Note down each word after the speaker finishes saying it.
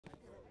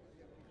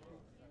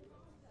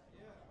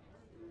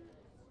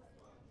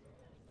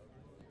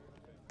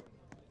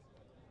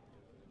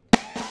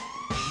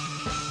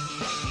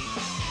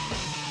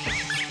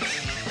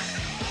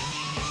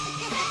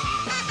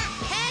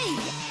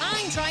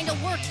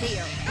work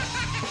here.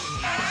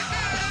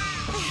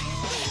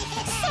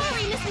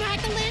 Sorry, Miss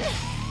Magdalene.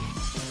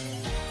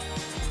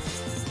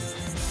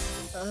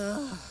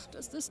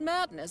 Does this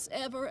madness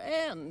ever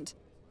end?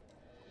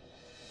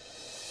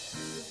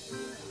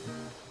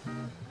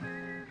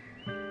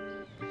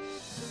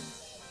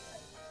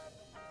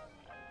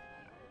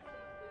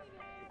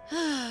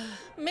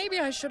 Maybe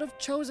I should have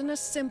chosen a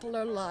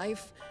simpler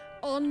life.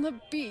 On the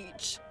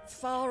beach,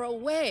 far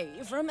away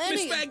from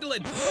any... Miss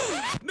Magdalene!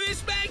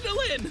 Miss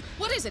Magdalene!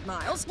 What is it,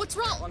 Miles? What's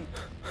wrong?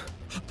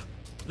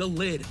 The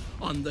lid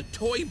on the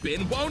toy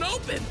bin won't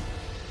open!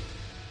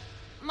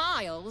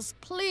 Miles,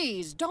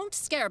 please, don't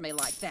scare me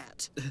like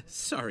that.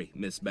 Sorry,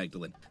 Miss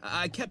Magdalene.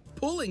 I kept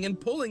pulling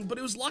and pulling, but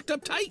it was locked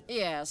up tight.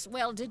 Yes,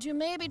 well, did you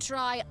maybe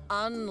try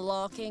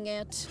unlocking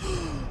it?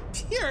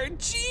 Pure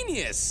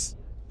genius!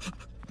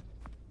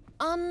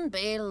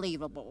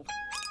 Unbelievable.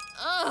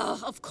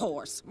 Ugh, of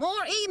course.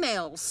 More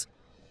emails.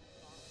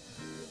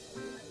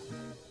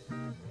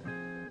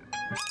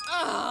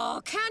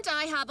 Oh, can't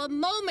I have a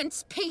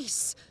moment's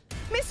peace?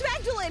 Miss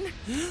Magdalene,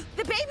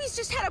 the babies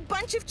just had a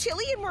bunch of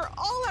chili and we're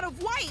all out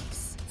of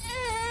wipes.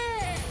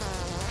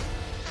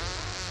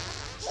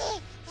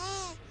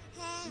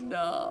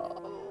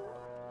 No.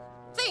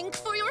 Think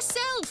for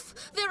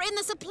yourself. They're in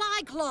the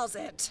supply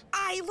closet.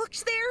 I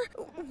looked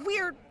there.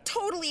 We're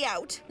totally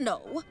out.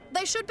 No,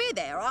 they should be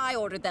there. I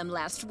ordered them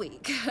last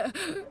week.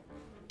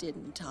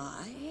 Didn't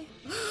I?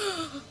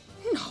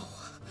 No,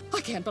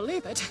 I can't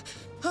believe it.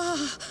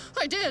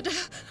 I did.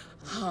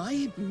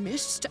 I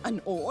missed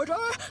an order?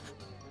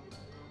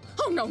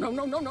 Oh,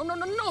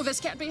 no, this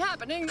can't be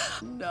happening.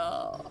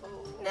 No.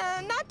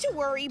 Not to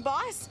worry,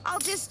 boss. I'll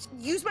just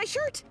use my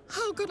shirt.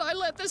 How could I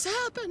let this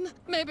happen?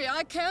 Maybe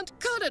I can't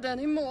cut it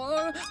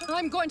anymore.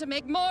 I'm going to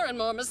make more and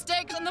more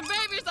mistakes, and the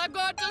babies are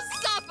going to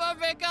suffer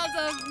because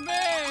of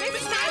me.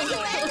 Miss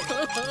Magdalene!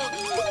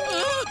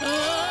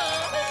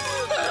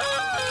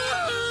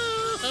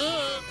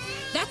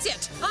 That's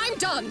it. I'm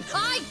done.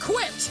 I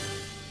quit.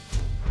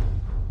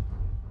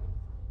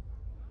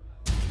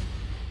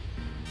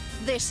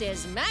 This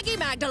is Maggie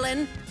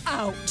Magdalene,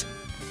 out.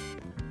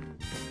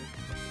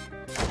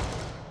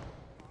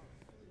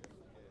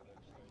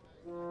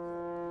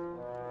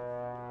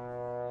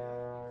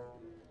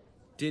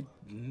 Did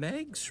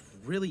Megs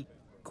really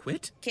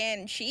quit?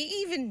 Can she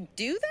even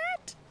do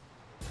that?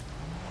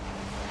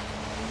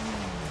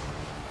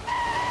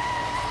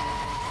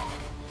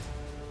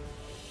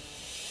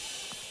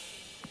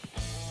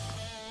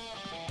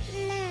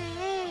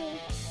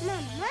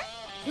 Mama?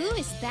 Who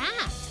is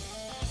that?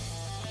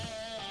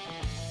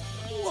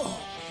 Whoa,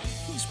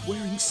 he's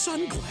wearing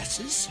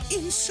sunglasses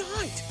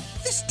inside.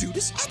 This dude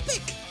is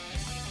epic.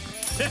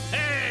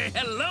 Hey,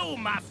 hello,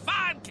 my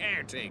fine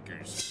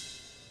caretakers.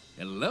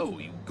 Hello,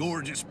 you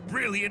gorgeous,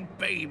 brilliant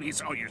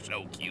babies. Oh, you're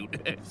so cute.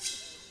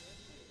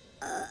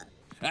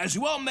 As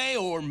you all may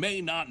or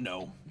may not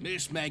know,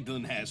 Miss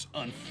Magdalene has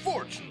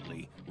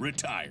unfortunately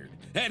retired.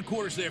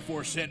 Headquarters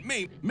therefore sent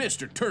me,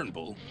 Mr.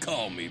 Turnbull,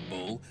 call me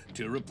Bull,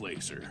 to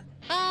replace her.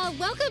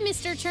 Welcome,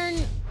 Mr.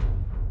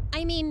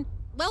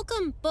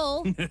 Welcome,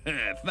 Bull.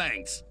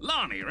 Thanks.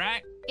 Lonnie,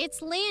 right?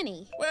 It's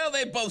Lanny. Well,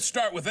 they both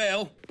start with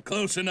L.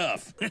 Close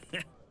enough.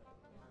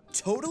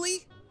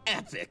 Totally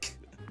epic.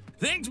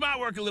 Things might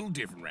work a little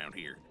different around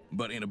here,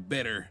 but in a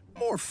better,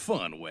 more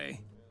fun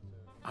way.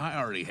 I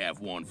already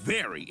have one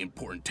very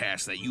important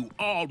task that you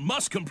all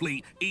must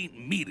complete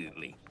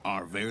immediately.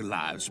 Our very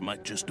lives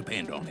might just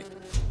depend on it.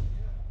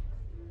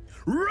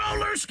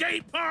 Roller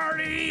skate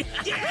party!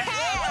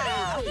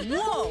 Yeah!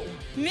 Whoa!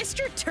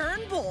 Mr.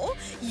 Turnbull,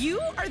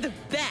 you are the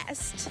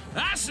best.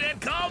 I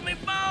said call me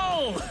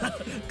Bull!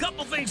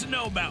 Couple things to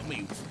know about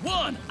me.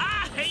 1,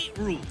 I hate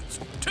rules.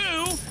 2,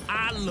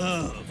 I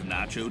love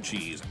nacho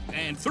cheese.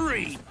 And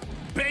 3,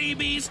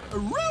 babies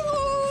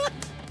rule!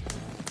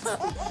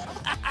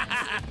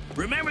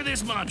 Remember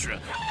this mantra.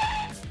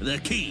 The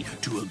key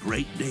to a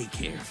great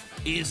daycare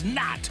is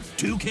not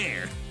to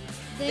care.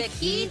 The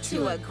key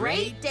to a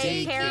great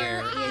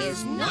daycare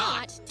is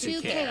not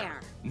to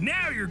care.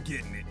 Now you're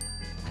getting it.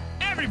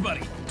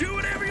 Everybody, do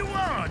whatever you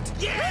want.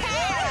 Yeah!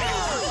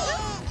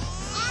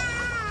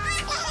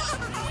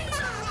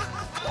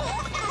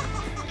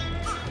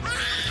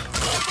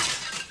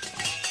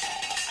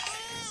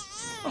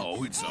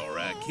 Oh, it's all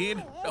right,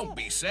 kid. Don't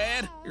be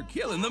sad. You're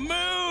killing the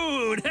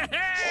mood.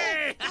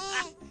 Hey!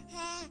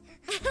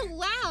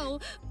 Wow,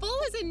 Bull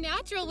is a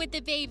natural with the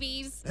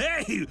babies.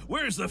 Hey,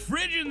 where's the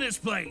fridge in this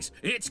place?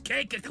 It's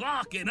cake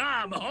o'clock and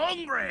I'm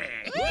hungry.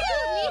 Me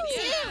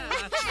too.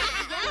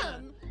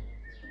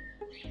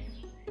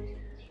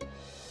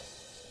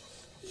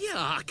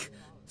 Yuck.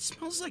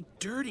 Smells like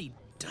dirty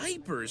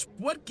diapers.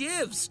 What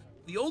gives?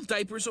 The old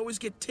diapers always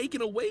get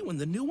taken away when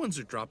the new ones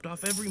are dropped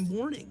off every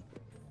morning.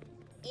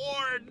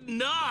 Or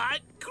not.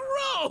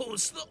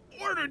 Gross! The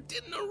order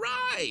didn't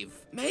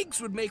arrive.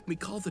 Megs would make me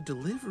call the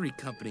delivery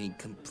company and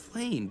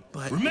complain,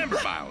 but... Remember,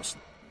 Miles,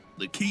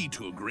 the key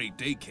to a great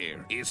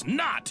daycare is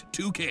not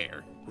to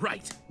care.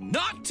 Right,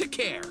 not to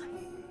care.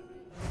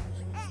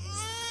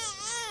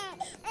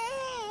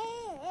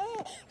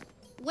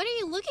 What are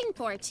you looking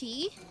for,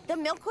 T? The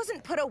milk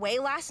wasn't put away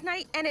last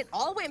night, and it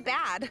all went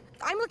bad.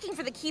 I'm looking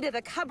for the key to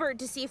the cupboard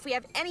to see if we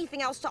have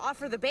anything else to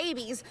offer the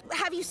babies.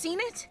 Have you seen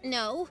it?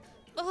 No.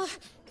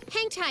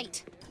 Hang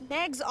tight.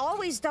 Meg's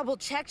always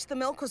double-checked the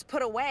milk was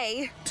put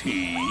away.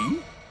 T?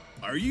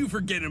 Are you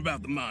forgetting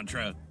about the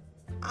mantra?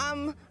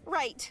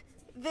 Right.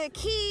 The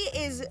key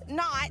is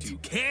not... To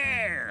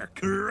care!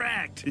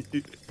 Correct!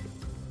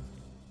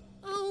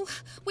 Oh,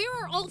 where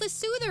are all the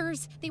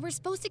soothers? They were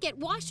supposed to get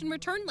washed and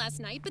returned last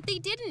night, but they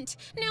didn't.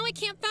 Now I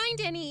can't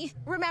find any.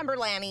 Remember,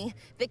 Lanny,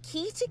 the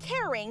key to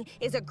caring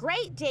is a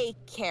great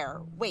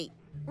daycare. Wait.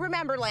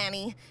 Remember,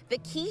 Lanny, the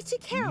key to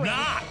caring...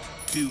 Not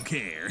to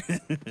care!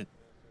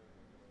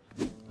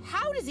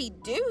 How does he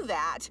do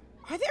that?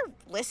 Are there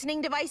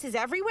listening devices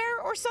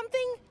everywhere or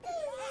something?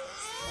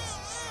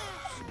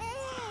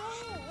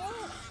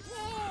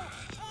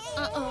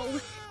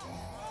 Uh-oh.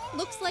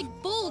 Looks like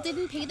Bull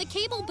didn't pay the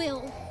cable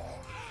bill.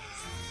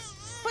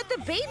 But the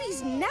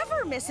babies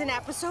never miss an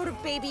episode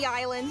of Baby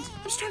Island.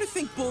 I'm starting to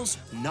think Bull's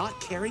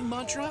not caring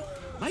mantra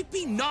might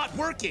be not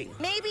working.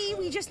 Maybe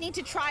we just need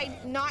to try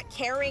not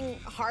caring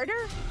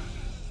harder?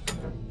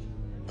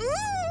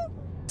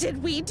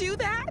 Did we do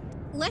that?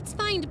 Let's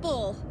find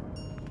Bull.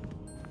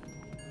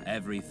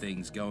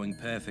 Everything's going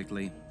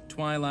perfectly.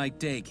 Twilight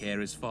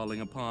Daycare is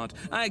falling apart.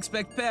 I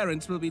expect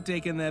parents will be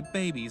taking their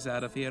babies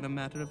out of here in a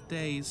matter of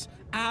days.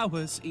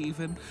 Hours,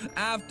 even.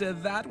 After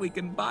that, we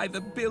can buy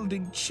the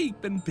building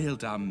cheap and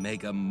build our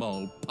mega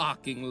mall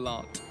parking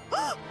lot.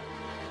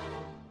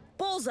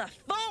 Bull's a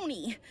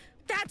phony.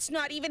 That's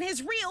not even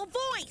his real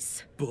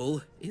voice.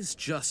 Bull is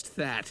just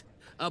that.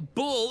 A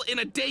bull in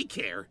a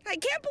daycare. I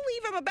can't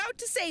believe I'm about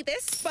to say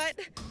this, but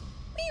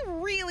we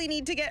really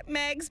need to get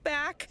Megs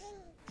back.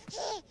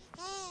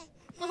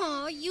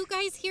 Aw, you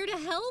guys here to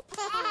help?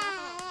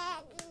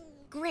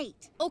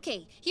 Great.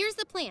 Okay, here's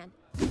the plan.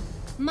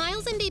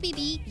 Miles and Baby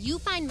B, you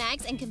find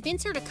Mags and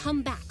convince her to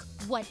come back,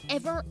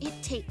 whatever it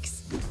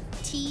takes.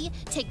 T,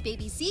 take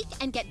Baby Zeke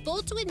and get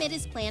Bull to admit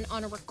his plan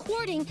on a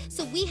recording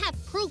so we have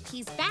proof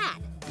he's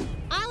bad.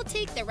 I'll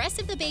take the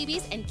rest of the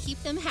babies and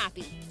keep them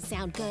happy.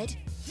 Sound good?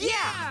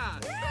 Yeah!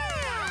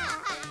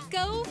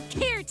 Go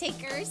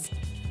caretakers!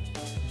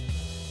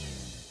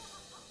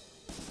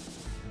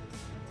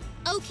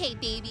 Okay,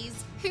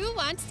 babies, who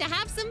wants to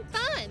have some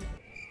fun?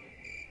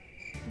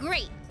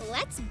 Great,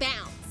 let's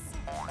bounce.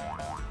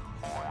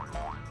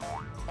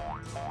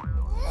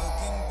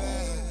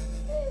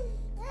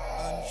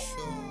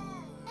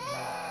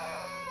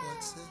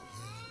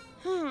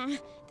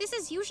 This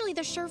is usually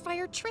the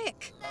surefire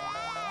trick.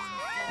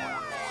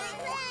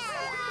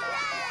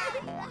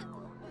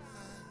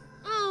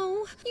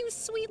 Oh, you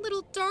sweet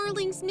little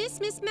darlings miss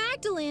Miss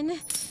Magdalene.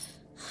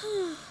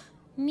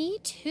 Me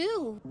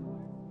too.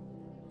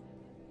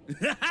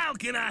 How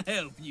can I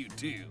help you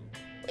two?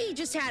 We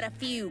just had a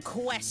few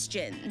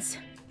questions.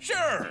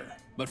 Sure,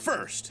 but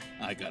first,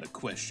 I got a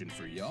question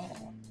for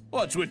y'all.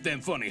 What's with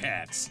them funny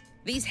hats?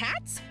 These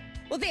hats?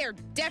 Well, they are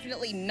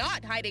definitely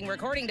not hiding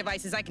recording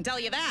devices, I can tell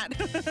you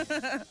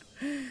that.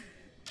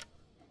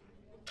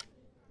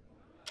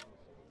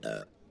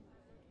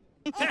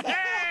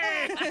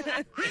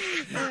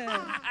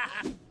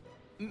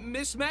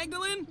 Miss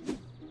Magdalene?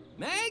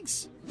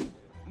 Mags?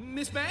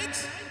 Miss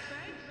Mags?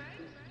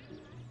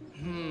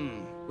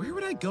 Where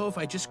would I go if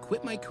I just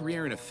quit my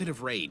career in a fit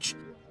of rage?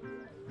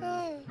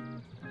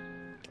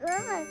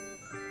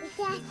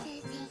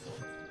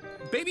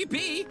 Baby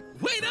B,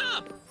 wait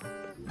up!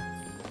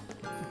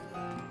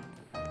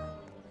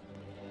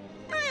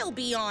 I'll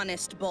be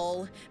honest,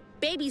 Bull.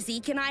 Baby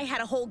Zeke and I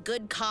had a whole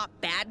good cop,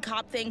 bad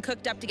cop thing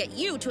cooked up to get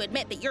you to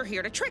admit that you're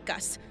here to trick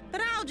us.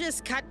 But I'll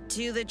just cut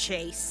to the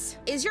chase.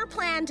 Is your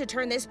plan to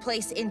turn this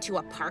place into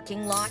a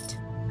parking lot?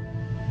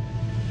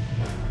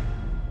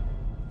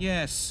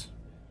 Yes,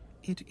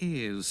 it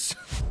is.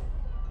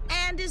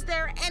 And is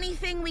there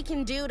anything we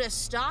can do to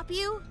stop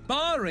you?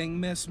 Barring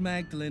Miss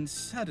Magdalene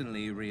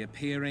suddenly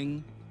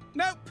reappearing.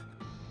 Nope.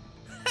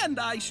 And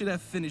I should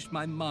have finished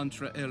my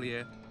mantra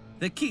earlier.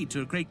 The key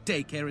to a great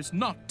daycare is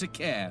not to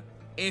care.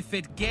 If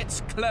it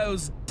gets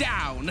closed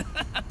down.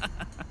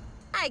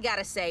 I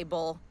gotta say,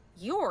 Bull,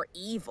 you're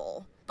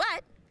evil.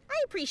 But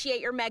I appreciate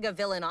your mega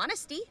villain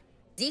honesty.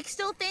 Zeke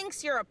still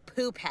thinks you're a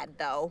poop head,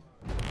 though.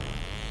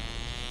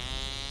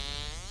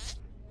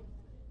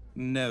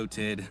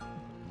 Noted.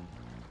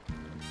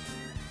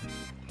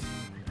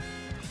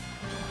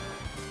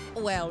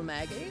 Well,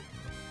 Maggie,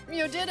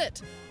 you did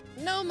it.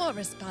 No more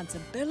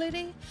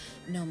responsibility,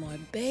 no more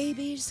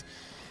babies,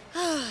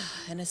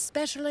 and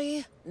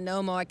especially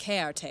no more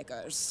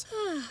caretakers.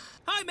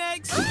 Hi,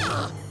 Megs!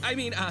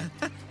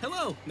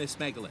 Hello, Miss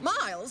Magdalene.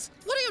 Miles,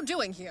 what are you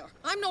doing here?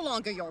 I'm no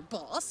longer your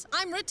boss.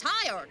 I'm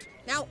retired.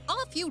 Now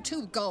off you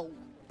two go.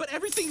 But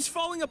everything's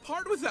falling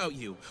apart without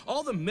you.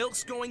 All the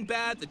milk's going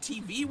bad, the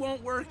TV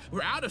won't work,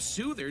 we're out of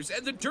soothers,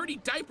 and the dirty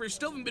diapers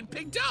still haven't been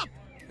picked up.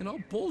 And all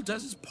Bull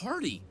does is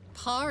party.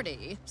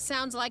 Party?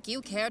 Sounds like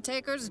you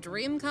caretakers'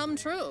 dream come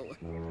true.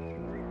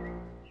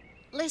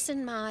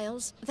 Listen,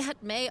 Miles,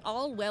 that may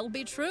all well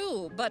be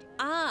true, but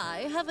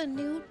I have a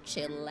new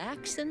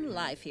chillaxin'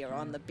 life here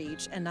on the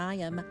beach, and I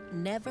am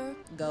never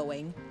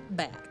going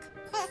back.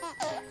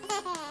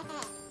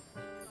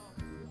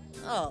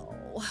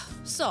 Oh,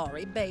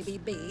 sorry, Baby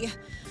B.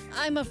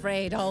 I'm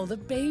afraid all the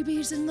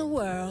babies in the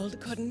world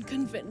couldn't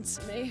convince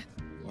me.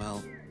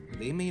 Well,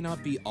 they may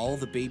not be all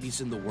the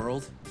babies in the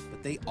world,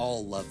 but they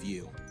all love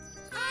you.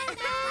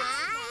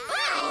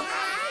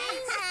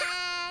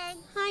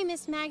 Hi,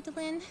 Miss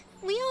Magdalene.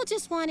 We all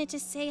just wanted to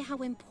say how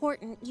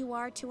important you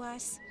are to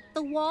us.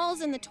 The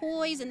walls and the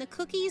toys and the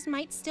cookies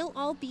might still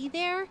all be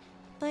there,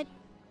 but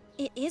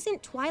it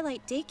isn't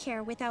Twilight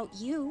Daycare without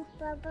you.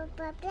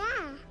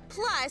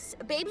 Plus,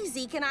 baby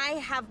Zeke and I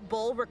have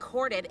Bull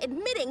recorded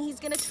admitting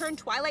he's gonna turn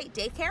Twilight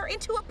Daycare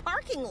into a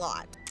parking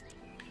lot.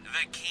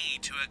 The key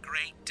to a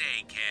great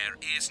daycare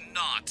is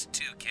not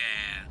to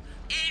care.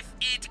 If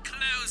it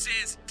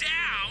closes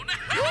down...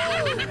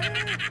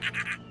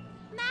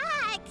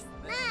 Max!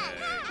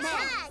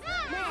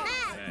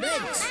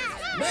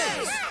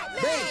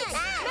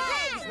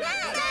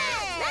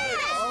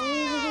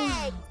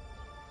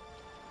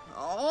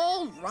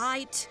 All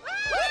right.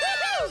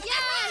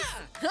 Yes!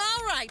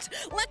 All right,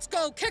 let's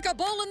go kick a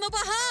bull in the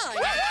behind.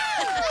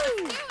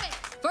 Do it!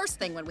 First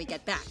thing when we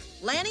get back,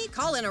 Lanny,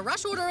 call in a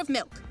rush order of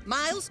milk.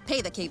 Miles,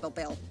 pay the cable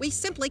bill. We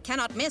simply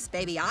cannot miss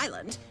Baby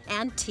Island.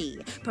 And T,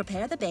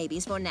 prepare the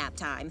babies for nap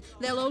time.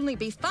 They'll only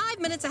be 5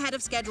 minutes ahead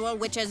of schedule,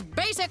 which is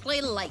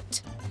basically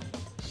late.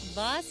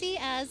 Bossy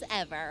as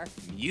ever.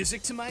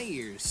 Music to my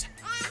ears.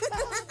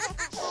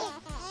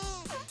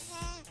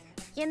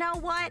 You know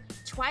what?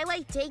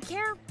 Twilight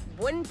Daycare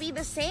wouldn't be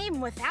the same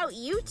without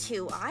you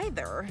two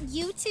either.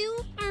 You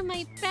two are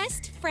my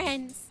best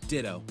friends.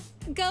 Ditto.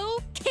 Go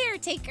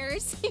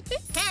caretakers.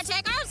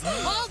 Caretakers,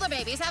 all the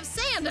babies have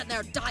sand in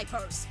their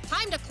diapers.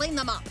 Time to clean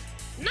them up.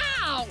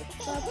 Now!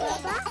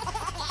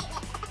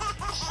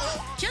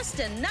 Just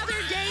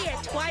another day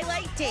at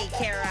Twilight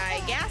Daycare,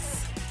 I guess.